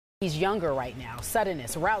He's younger right now.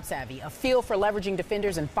 Suddenness, route savvy, a feel for leveraging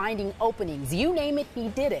defenders and finding openings. You name it, he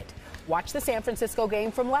did it. Watch the San Francisco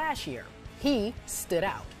game from last year. He stood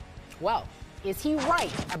out. Well, is he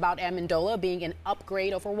right about Amendola being an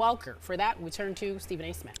upgrade over Welker? For that, we turn to Stephen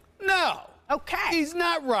A. Smith. No. Okay. He's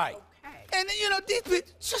not right. Okay. And, you know, these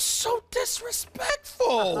people just so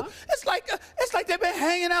disrespectful. It's like they've been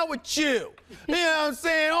hanging out with you. You know what I'm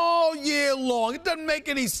saying? All year long. It doesn't make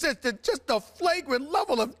any sense that just the flagrant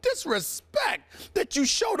level of disrespect that you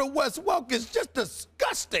show to Wes Welker is just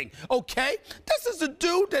disgusting, okay? This is a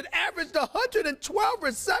dude that averaged 112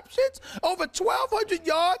 receptions, over 1,200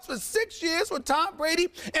 yards for 6 years with Tom Brady,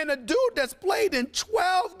 and a dude that's played in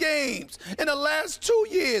 12 games in the last 2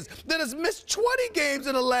 years, that has missed 20 games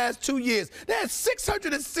in the last 2 years. They had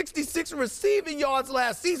 666 receiving yards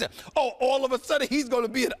last season. Oh, all of a sudden he's going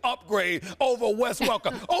to be an upgrade over Wes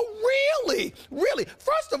Welker. Oh, really? Really?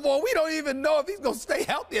 First of all, we don't even know if he's going to stay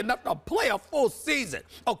healthy enough to play a full season,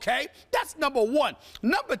 okay? That's number one.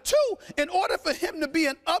 Number two, in order for him to be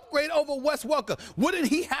an upgrade over Wes Welker, wouldn't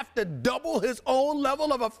he have to double his own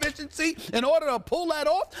level of efficiency in order to pull that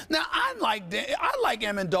off? Now, I like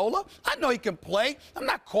Amendola. I know he can play. I'm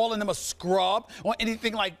not calling him a scrub or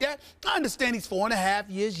anything like that. I understand he's 4.5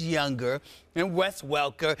 years younger than Wes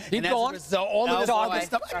Welker. And as a result, all of this other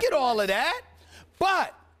stuff, I get all of that.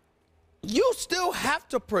 But you still have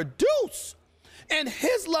to produce. And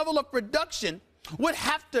his level of production would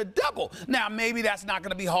have to double. Now, maybe that's not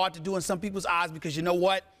going to be hard to do in some people's eyes because you know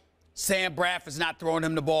what? Sam Bradford's not throwing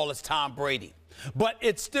him the ball as Tom Brady. But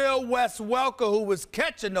it's still Wes Welker who was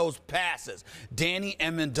catching those passes. Danny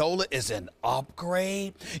Amendola is an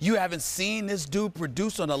upgrade. You haven't seen this dude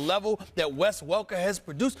produce on a level that Wes Welker has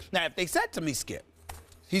produced. Now, if they said to me, Skip,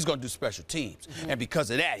 he's going to do special teams, and because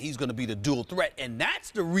of that, he's going to be the dual threat, and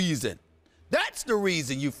that's the reason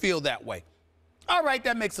you feel that way. All right,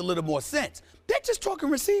 that makes a little more sense. They're just talking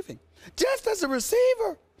receiving. Just as a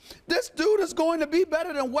receiver, this dude is going to be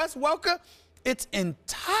better than Wes Welker. It's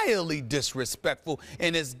entirely disrespectful,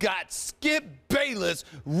 and it's got Skip Bayless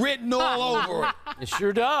written all over it. It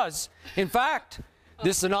sure does. In fact,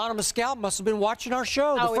 this anonymous scout must have been watching our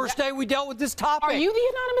show the first day we dealt with this topic. Are you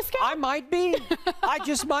the anonymous scout? I might be. I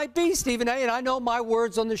just might be, Stephen A. And I know my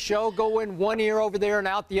words on the show go in one ear over there and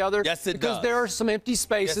out the other. Yes, it does. Because there are some empty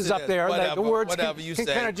spaces up there. Whatever, the words can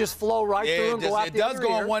kind of just flow right through and go out the other ear. It does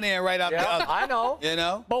go in one ear right out the other. I know. You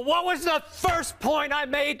know? But what was the first point I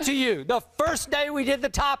made to you the first day we did the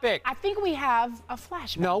topic? I think we have a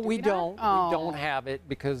flashback. No, we don't. Oh. We don't have it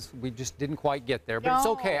because we just didn't quite get there. But it's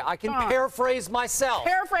okay. I can paraphrase myself.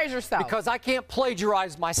 Paraphrase yourself. Because I can't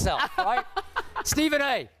plagiarize myself, right? Stephen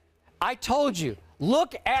A., I told you,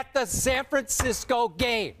 look at the San Francisco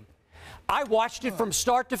game. I watched it from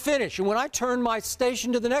start to finish. And when I turned my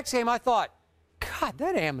station to the next game, I thought, God,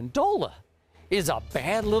 that Amendola is a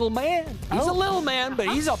bad little man. He's a little man, but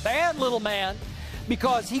he's a bad little man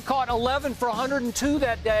because he caught 11 for 102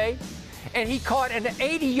 that day, and he caught an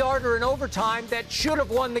 80-yarder in overtime that should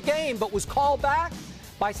have won the game but was called back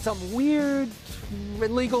by some weird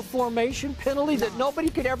illegal formation penalty that nobody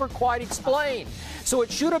could ever quite explain. So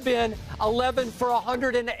it should have been 11 for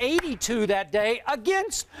 182 that day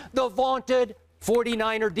against the vaunted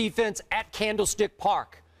 49er defense at Candlestick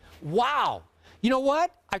Park. Wow. You know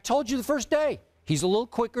what? I told you the first day. He's a little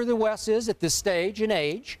quicker than Wes is at this stage in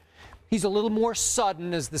age. He's a little more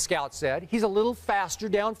sudden, as the scout said. He's a little faster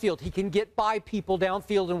downfield. He can get by people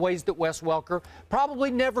downfield in ways that Wes Welker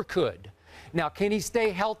probably never could. Now, can he stay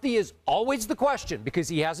healthy is always the question because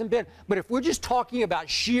he hasn't been. But if we're just talking about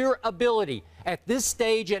sheer ability at this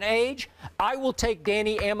stage and age, I will take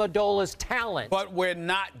Danny Amendola's talent. But we're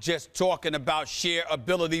not just talking about sheer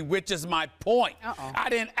ability, which is my point. I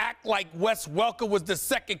didn't act like Wes Welker was the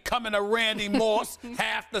second coming of Randy Moss,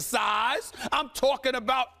 half the size. I'm talking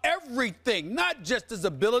about everything, not just his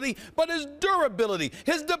ability, but his durability,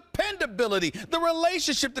 his dependability, the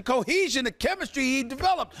relationship, the cohesion, the chemistry he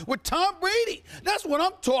developed with Tom Brady. That's what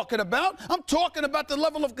I'm talking about. I'm talking about the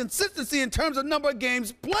level of consistency in terms of number of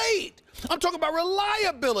games played. I'm talking about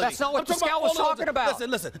reliability. That's not what the scout was talking about.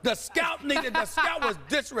 Listen. The scout was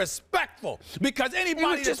disrespectful because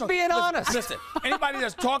anybody he was just being honest. Listen, anybody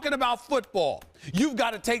that's talking about football, you've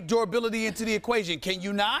got to take durability into the equation. Can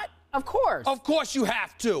you not? Of course. Of course you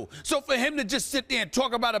have to. So for him to just sit there and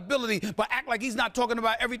talk about ability but act like he's not talking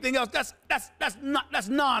about everything else, that's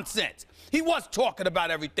nonsense. He was talking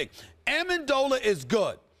about everything. Amendola is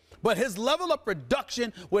good, but his level of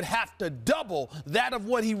production would have to double that of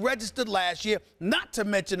what he registered last year, not to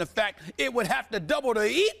mention the fact it would have to double to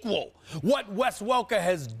equal what Wes Welker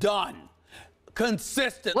has done.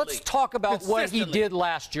 consistently. Let's talk about what he did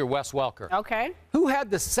last year, Wes Welker. Okay. Who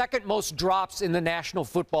had the second most drops in the National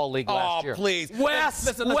Football League last year? Oh, please. Wes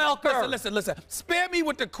Welker. Listen. Spare me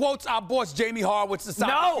with the quotes our boss Jamie Horowitz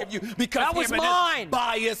decided to give you because that was him and mine.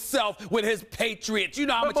 by yourself with his Patriots. You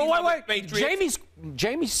know how much he loves the Patriots.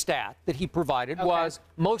 Jamie's stat that he provided was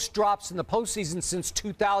most drops in the postseason since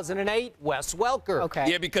 2008. Wes Welker.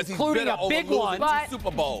 Okay. Yeah, because including he's a big one.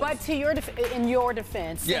 Super Bowls. But to in your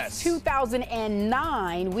defense, yes. since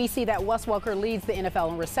 2009, we see that Wes Welker leads the NFL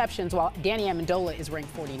in receptions, while Danny Amendola is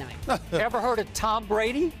ranked 49th. Ever heard of Tom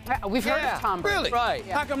Brady? We've heard of Tom Brady. Really? Right.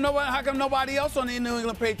 Yeah. How come nobody else on the New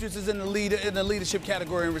England Patriots is in the leadership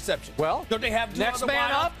category in reception? Well, don't they have next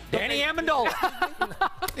man up? Danny Amendola.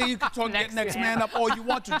 You can talk next man up all you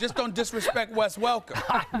want to. Just don't disrespect Wes Welker.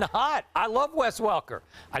 I'm not. I love Wes Welker.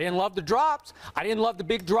 I didn't love the drops. I didn't love the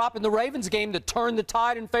big drop in the Ravens game that turned the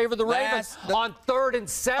tide in favor of the Ravens on 3rd and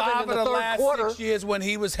 7 in the third quarter. 6 years when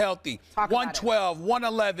he was healthy. 112,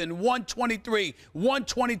 111, 123,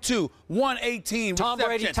 122, 118 Tom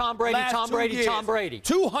Brady, Tom Brady, Tom Brady, Tom Brady.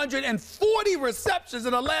 240 receptions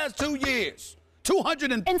in the last 2 years.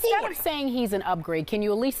 240. Instead of saying he's an upgrade, can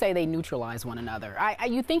you at least say they neutralize one another?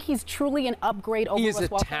 You think he's truly an upgrade over Wes Welker? He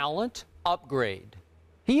is a talent upgrade.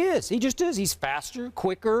 He is. He just is. He's faster,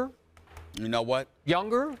 quicker. You know what?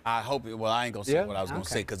 Younger. I hope it. Well, I ain't going to say what I was going to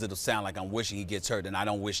say because it'll sound like I'm wishing he gets hurt, and I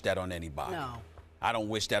don't wish that on anybody. No. I don't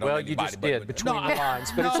wish that on anybody. Well, you just did between the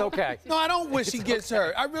lines, but it's okay. No, I don't wish he gets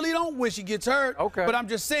hurt. I really don't wish he gets hurt. Okay. But I'm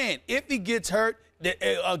just saying, if he gets hurt,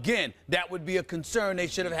 again, that would be a concern they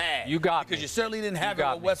should have had. You got me. Because you certainly didn't have it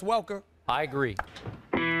with Wes Welker. I agree.